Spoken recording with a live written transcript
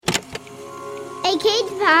A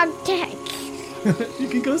kids podcast. You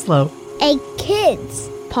can go slow. A kids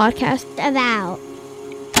podcast about.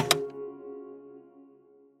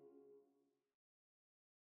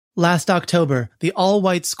 Last October, the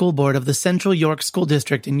all-white school board of the Central York School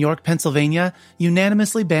District in York, Pennsylvania,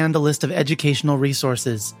 unanimously banned a list of educational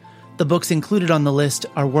resources. The books included on the list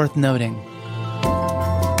are worth noting.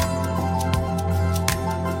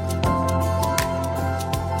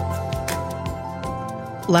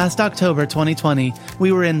 Last October 2020,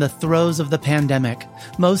 we were in the throes of the pandemic.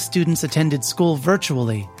 Most students attended school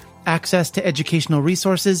virtually. Access to educational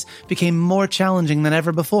resources became more challenging than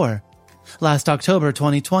ever before. Last October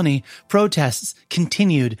 2020, protests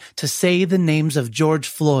continued to say the names of George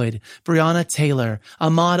Floyd, Breonna Taylor,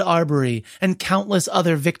 Ahmaud Arbery, and countless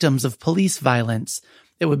other victims of police violence.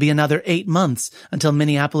 It would be another 8 months until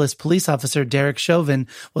Minneapolis police officer Derek Chauvin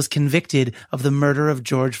was convicted of the murder of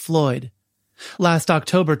George Floyd. Last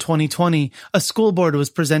October 2020, a school board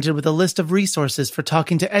was presented with a list of resources for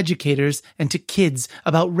talking to educators and to kids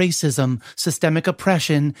about racism, systemic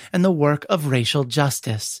oppression, and the work of racial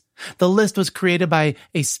justice. The list was created by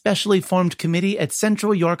a specially formed committee at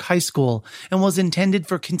Central York High School and was intended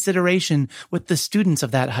for consideration with the students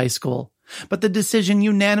of that high school. But the decision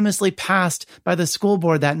unanimously passed by the school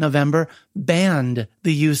board that November banned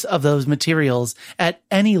the use of those materials at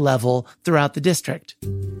any level throughout the district.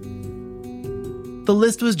 The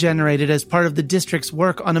list was generated as part of the district's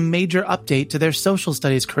work on a major update to their social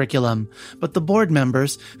studies curriculum, but the board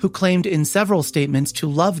members, who claimed in several statements to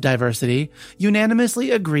love diversity,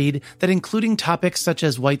 unanimously agreed that including topics such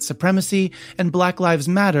as white supremacy and Black Lives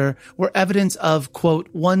Matter were evidence of, quote,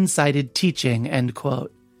 one-sided teaching, end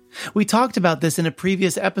quote. We talked about this in a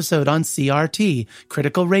previous episode on CRT,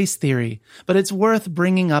 critical race theory, but it's worth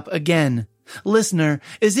bringing up again. Listener,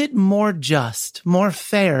 is it more just, more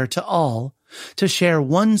fair to all to share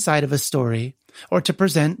one side of a story, or to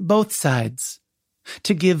present both sides?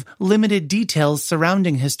 To give limited details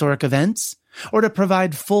surrounding historic events, or to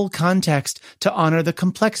provide full context to honor the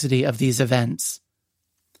complexity of these events?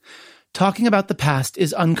 Talking about the past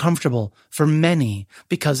is uncomfortable for many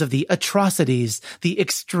because of the atrocities, the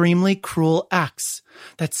extremely cruel acts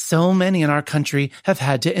that so many in our country have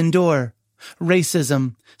had to endure.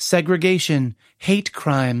 Racism, segregation, hate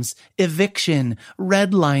crimes, eviction,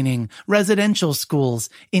 redlining, residential schools,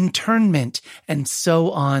 internment, and so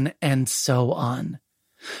on and so on.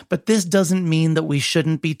 But this doesn't mean that we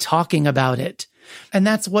shouldn't be talking about it. And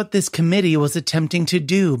that's what this committee was attempting to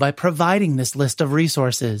do by providing this list of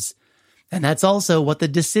resources. And that's also what the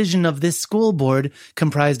decision of this school board,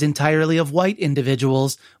 comprised entirely of white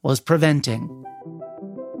individuals, was preventing.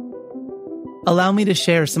 Allow me to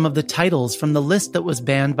share some of the titles from the list that was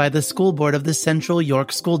banned by the school board of the Central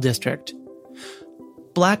York School District.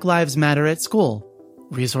 Black Lives Matter at School.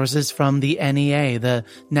 Resources from the NEA, the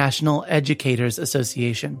National Educators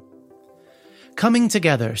Association. Coming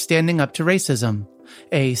Together, Standing Up to Racism.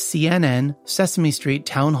 A CNN Sesame Street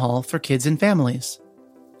town hall for kids and families.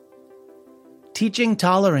 Teaching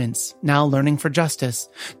Tolerance, Now Learning for Justice.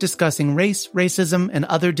 Discussing race, racism, and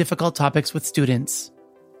other difficult topics with students.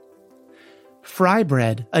 Fry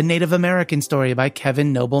Bread, a Native American story by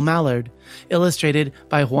Kevin Noble Mallard, illustrated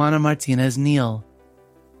by Juana Martinez Neal.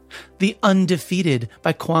 The Undefeated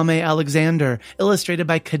by Kwame Alexander, illustrated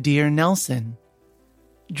by Kadir Nelson.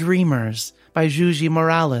 Dreamers by Juji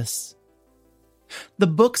Morales. The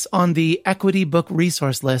books on the Equity Book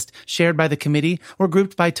Resource List shared by the committee were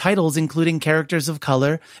grouped by titles including characters of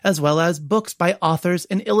color, as well as books by authors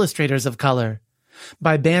and illustrators of color.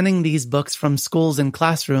 By banning these books from schools and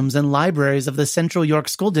classrooms and libraries of the Central York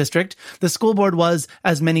School District, the school board was,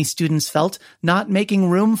 as many students felt, not making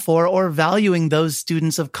room for or valuing those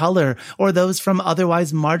students of color or those from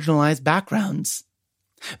otherwise marginalized backgrounds.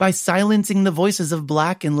 By silencing the voices of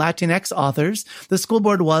Black and Latinx authors, the school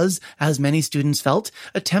board was, as many students felt,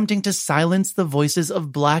 attempting to silence the voices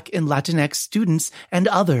of Black and Latinx students and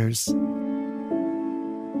others.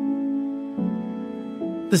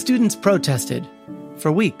 The students protested.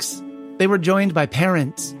 For weeks, they were joined by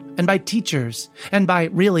parents and by teachers and by,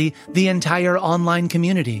 really, the entire online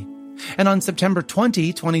community. And on September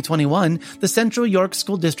 20, 2021, the Central York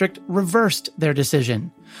School District reversed their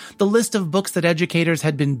decision. The list of books that educators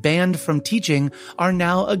had been banned from teaching are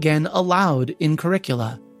now again allowed in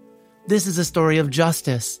curricula. This is a story of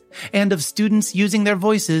justice and of students using their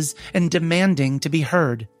voices and demanding to be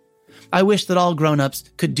heard. I wish that all grown-ups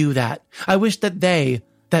could do that. I wish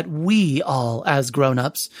that we all as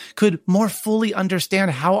grown-ups could more fully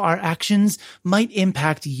understand how our actions might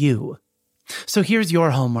impact you. So here's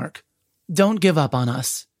your homework. Don't give up on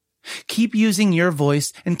us. Keep using your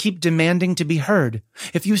voice and keep demanding to be heard.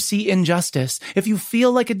 If you see injustice, if you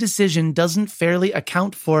feel like a decision doesn't fairly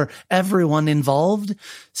account for everyone involved,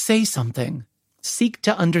 say something. Seek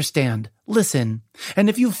to understand. Listen. And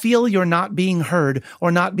if you feel you're not being heard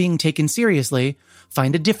or not being taken seriously,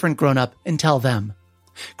 find a different grown-up and tell them.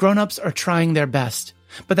 Grown-ups are trying their best,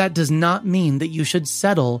 but that does not mean that you should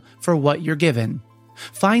settle for what you're given.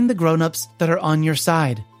 Find the grown-ups that are on your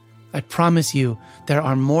side. I promise you, there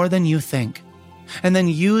are more than you think. And then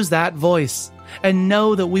use that voice and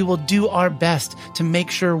know that we will do our best to make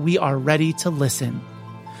sure we are ready to listen.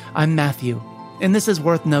 I'm Matthew, and this is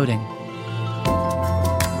Worth Noting.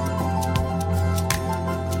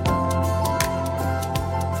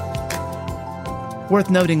 Worth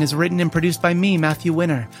Noting is written and produced by me, Matthew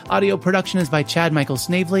Winner. Audio production is by Chad Michael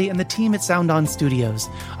Snavely and the team at Sound On Studios.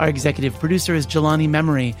 Our executive producer is Jelani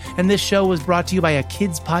Memory, and this show was brought to you by a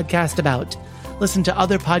kids podcast about. Listen to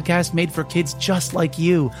other podcasts made for kids just like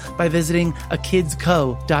you by visiting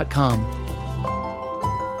akidsco.com.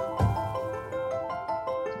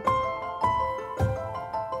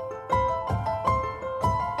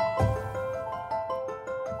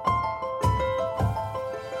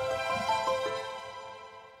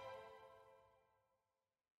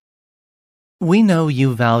 We know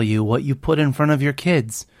you value what you put in front of your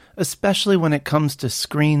kids, especially when it comes to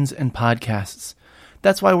screens and podcasts.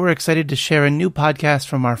 That's why we're excited to share a new podcast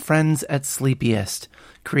from our friends at Sleepiest,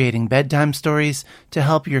 creating bedtime stories to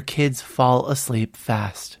help your kids fall asleep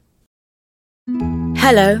fast.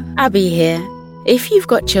 Hello, Abby here. If you've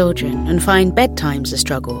got children and find bedtime's a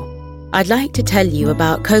struggle, I'd like to tell you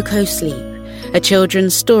about Coco Sleep, a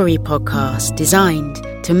children's story podcast designed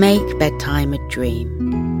to make bedtime a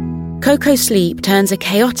dream. Coco Sleep turns a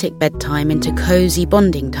chaotic bedtime into cozy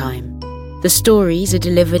bonding time. The stories are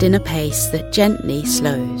delivered in a pace that gently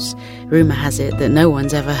slows. Rumour has it that no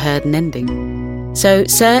one's ever heard an ending. So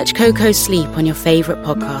search Coco Sleep on your favourite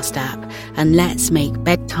podcast app and let's make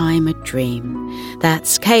bedtime a dream.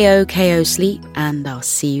 That's KOKO Sleep, and I'll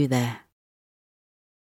see you there.